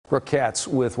Brooke Katz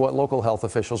with what local health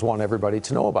officials want everybody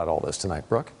to know about all this tonight.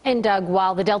 Brooke? And Doug,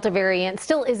 while the Delta variant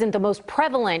still isn't the most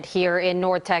prevalent here in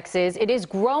North Texas, it is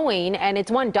growing, and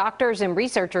it's one doctors and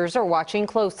researchers are watching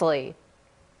closely.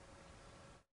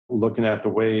 Looking at the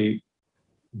way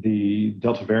the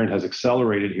Delta variant has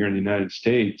accelerated here in the United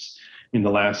States in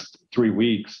the last 3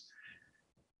 weeks,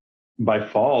 by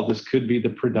fall, this could be the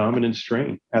predominant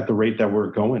strain at the rate that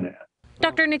we're going at.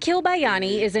 Dr. Nikhil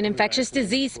Bayani is an infectious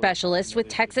disease specialist with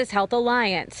Texas Health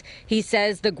Alliance. He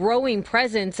says the growing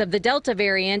presence of the Delta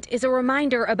variant is a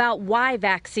reminder about why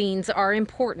vaccines are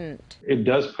important. It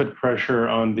does put pressure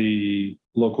on the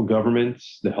local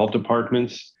governments, the health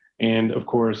departments, and of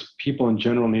course, people in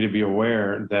general need to be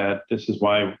aware that this is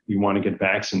why we want to get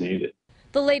vaccinated.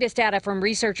 The latest data from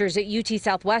researchers at UT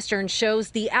Southwestern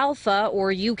shows the Alpha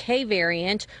or UK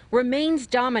variant remains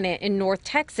dominant in North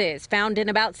Texas, found in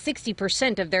about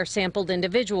 60% of their sampled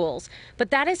individuals.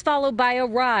 But that is followed by a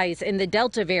rise in the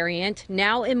Delta variant,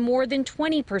 now in more than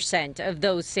 20% of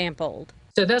those sampled.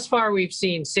 So thus far, we've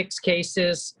seen 6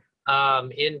 cases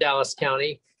in Dallas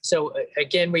County. So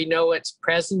again, we know it's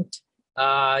present,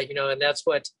 and that's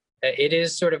what it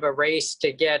is, sort of a race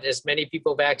to get as many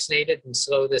people vaccinated and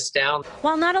slow this down.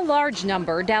 While not a large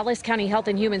number, Dallas County Health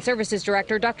and Human Services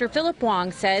Director Dr. Philip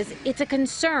Wong says it's a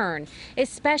concern,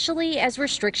 especially as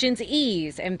restrictions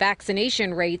ease and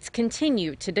vaccination rates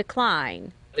continue to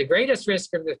decline. The greatest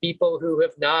risk are the people who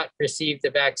have not received the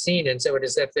vaccine, and so it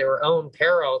is at their own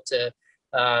peril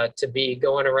to be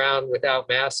going around without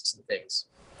masks and things.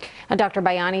 And Dr.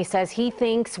 Bayani says he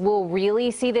thinks we'll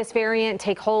really see this variant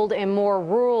take hold in more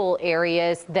rural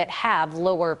areas that have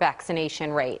lower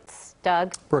vaccination rates.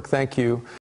 Doug? Brooke, thank you.